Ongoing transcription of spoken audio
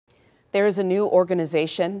There is a new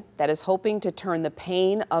organization that is hoping to turn the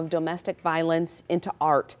pain of domestic violence into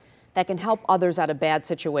art that can help others out of bad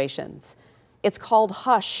situations. It's called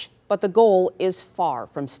Hush, but the goal is far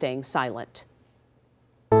from staying silent.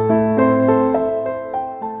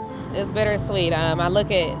 It's bittersweet. I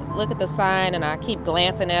look at the sign and I keep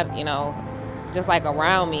glancing at, just like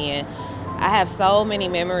around me, and I have so many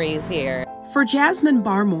memories here. For Jasmin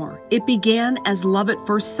Barmore, it began as love at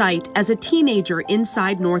first sight as a teenager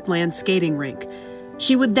inside Northland skating rink.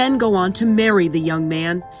 She would then go on to marry the young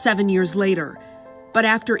man 7 years later. But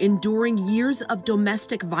after enduring years of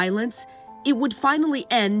domestic violence, it would finally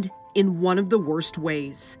end in one of the worst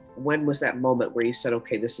ways. When was that moment where you said,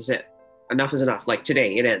 okay, this is it? Enough is enough. Like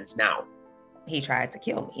today, it ends now. He tried to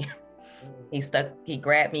kill me. He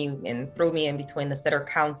grabbed me and threw me in between the center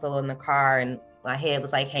console and the car, and my head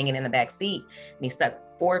was like hanging in the back seat, and he stuck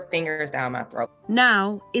 4 fingers down my throat.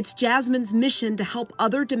 Now, it's Jasmin's mission to help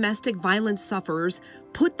other domestic violence sufferers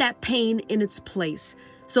put that pain in its place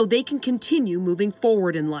so they can continue moving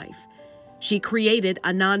forward in life. She created a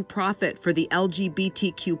nonprofit for the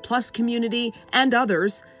LGBTQ+ community and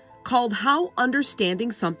others called How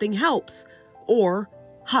Understanding Something Helps, or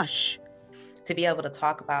Hush. To be able to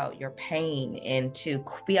talk about your pain and to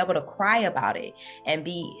be able to cry about it and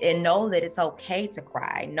know that it's okay to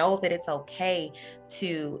cry, know that it's okay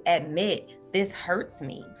to admit this hurts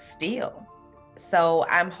me still. So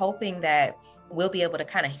I'm hoping that we'll be able to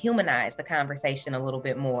kind of humanize the conversation a little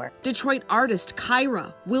bit more. Detroit artist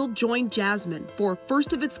Kyra will join Jasmin for a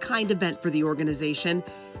first-of-its-kind event for the organization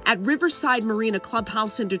at Riverside Marina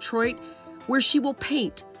Clubhouse in Detroit, where she will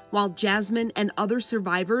paint while Jasmin and other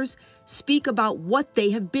survivors speak about what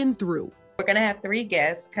they have been through. We're going to have 3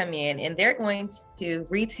 guests come in, and they're going to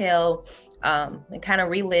retell and kind of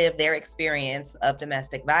relive their experience of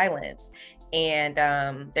domestic violence. And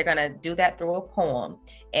they're going to do that through a poem.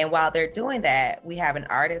 And while they're doing that, we have an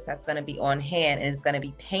artist that's going to be on hand and is going to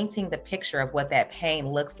be painting the picture of what that pain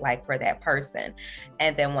looks like for that person.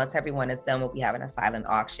 And then once everyone is done, we'll be having a silent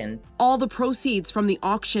auction. All the proceeds from the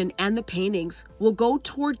auction and the paintings will go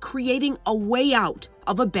toward creating a way out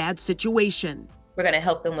of a bad situation. We're going to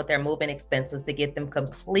help them with their moving expenses to get them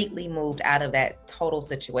completely moved out of that total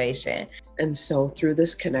situation. And so through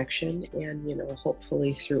this connection and,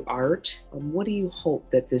 hopefully through art, what do you hope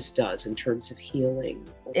that this does in terms of healing?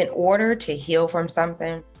 In order to heal from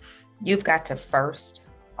something, you've got to first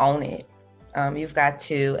own it. You've got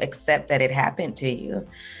to accept that it happened to you.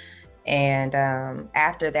 And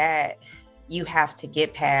after that, you have to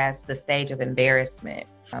get past the stage of embarrassment.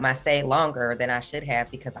 I stayed longer than I should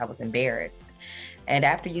have because I was embarrassed. And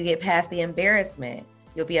after you get past the embarrassment,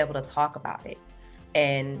 you'll be able to talk about it.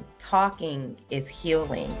 And talking is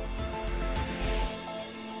healing.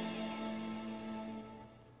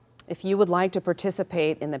 If you would like to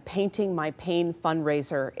participate in the Painting My Pain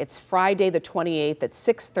fundraiser, it's Friday the 28th at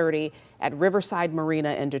 6:30 at Riverside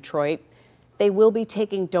Marina in Detroit. They will be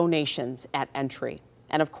taking donations at entry.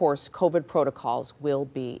 And of course, COVID protocols will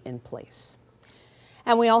be in place.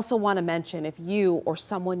 And we also want to mention, if you or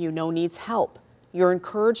someone you know needs help, you're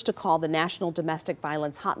encouraged to call the National Domestic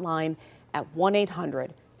Violence Hotline at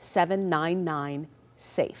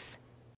 1-800-799-SAFE.